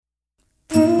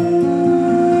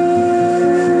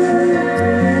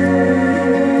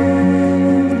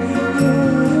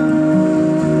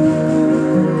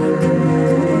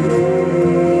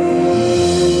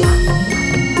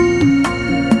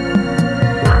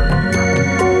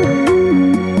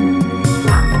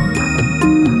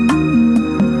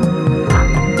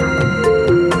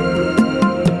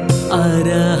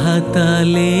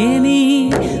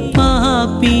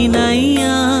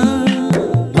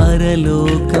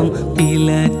పరలోకం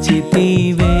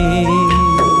పిలచితివే.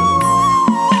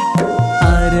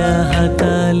 అర్హత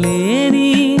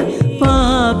లేని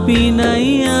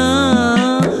పాపినయ్యా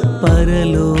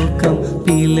పరలోకం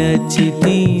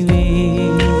పిలచితివే.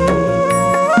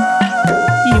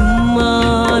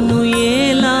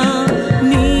 ఇమ్మానుయేలా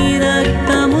నీ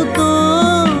రక్తముతో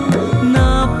నా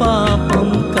పాపం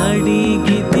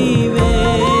కడిగితివే.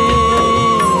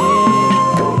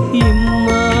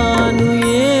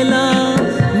 ఇమ్మానుయేలా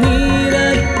నీ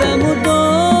రక్తముతో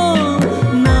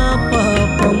నా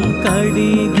పాపం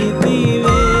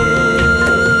కడిగితివే.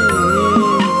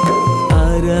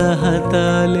 అర్హత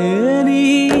లేని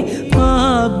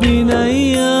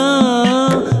పాపినయ్యా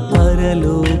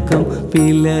పరలోకం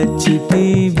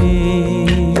పిలచితివే.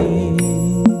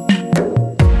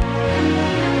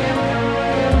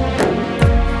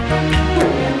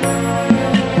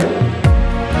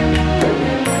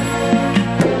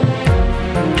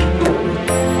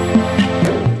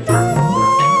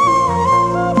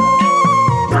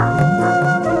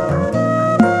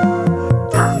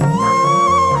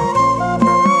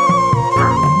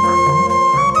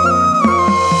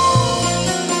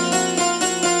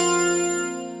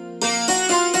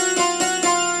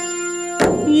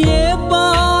 ఏ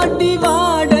పాటి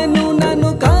వాడను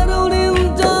నన్ను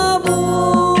కరుణించావు,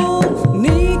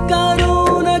 నీ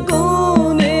కరుణకు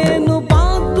నేను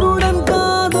పాత్రుడను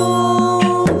కాదు.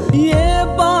 ఏ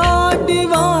పాటి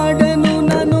వాడను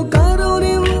నన్ను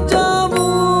కరుణించావు,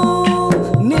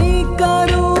 నీ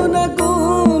కరుణకు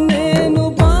నేను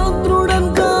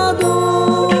పాత్రుడను కాదు.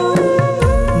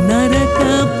 నరక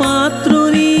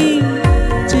పాత్రుని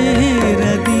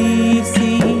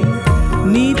చేరదీసి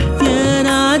నిత్య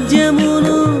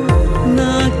రాజ్యమును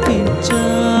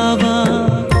నాకిచ్చావా.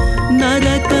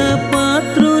 నరక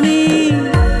పాత్రుని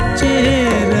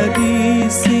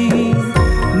చేరదీసి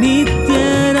నిత్య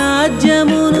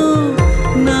రాజ్యమును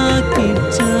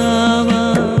నాకిచ్చావా.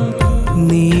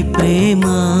 నీ ప్రేమ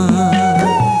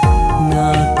నా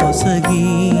కొసగి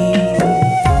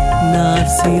నా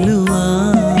సిలువా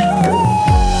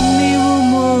నీవు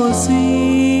మోసి.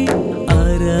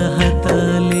 అర్హత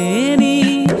లేని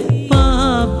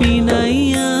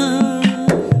పాపినయ్యా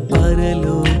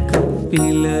పరలోకం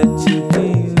పిలచితివే.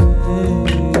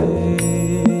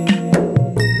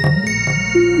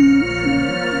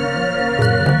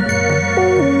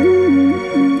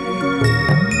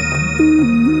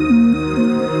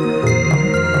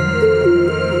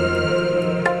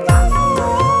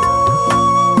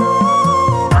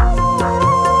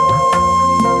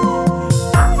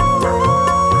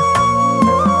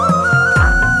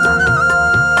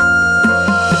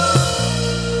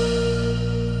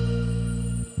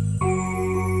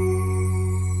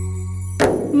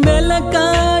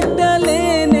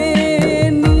 వెలకాడలేనే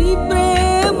నీ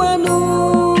ప్రేమను,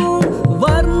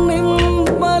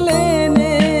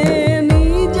 వర్ణింపలేనే నీ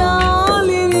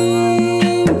జాలిని.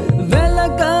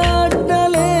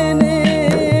 వెలకాడలేనే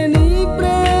నీ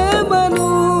ప్రేమను,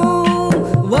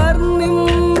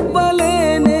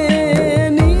 వర్ణింపలేనే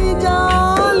నీ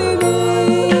జాలిని.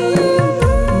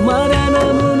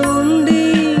 మరణము నుండి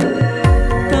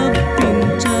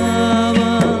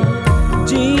తప్పించావా,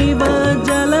 జీవ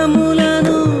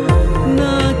జలములను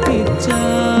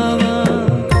నాకిచ్చావా.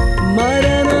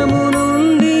 మరణము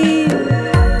నుండి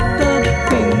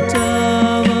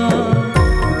తప్పించావా,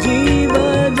 జీవ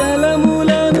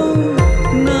జలములను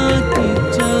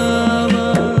నాకిచ్చావా.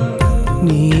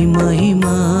 నీ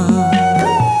మహిమా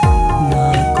నా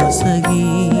కొసగి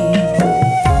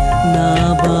నా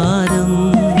భారం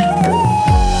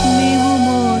నీవు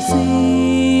మోసి.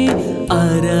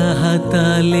 అర్హత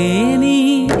లేని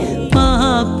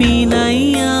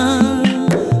పాపినయ్యా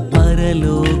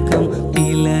పరలోకం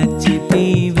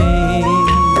పిలచితివే.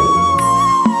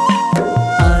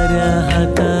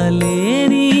 అర్హత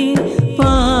లేని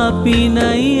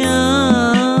పాపినయ్యా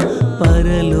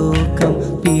పరలోకం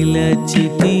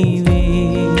పిలచితివే.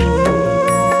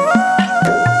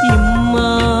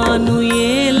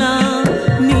 ఇమ్మానుయేలా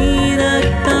నీ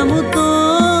రక్తముతో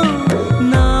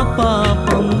నా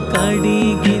పాపం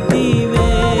కడిగితివే.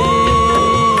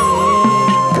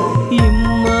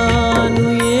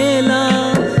 ఇమ్మానుయేలా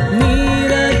నీ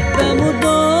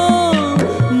రక్తముతో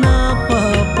నా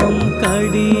పాపం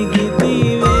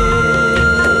కడిగితివే.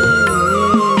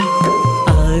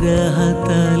 అర్హత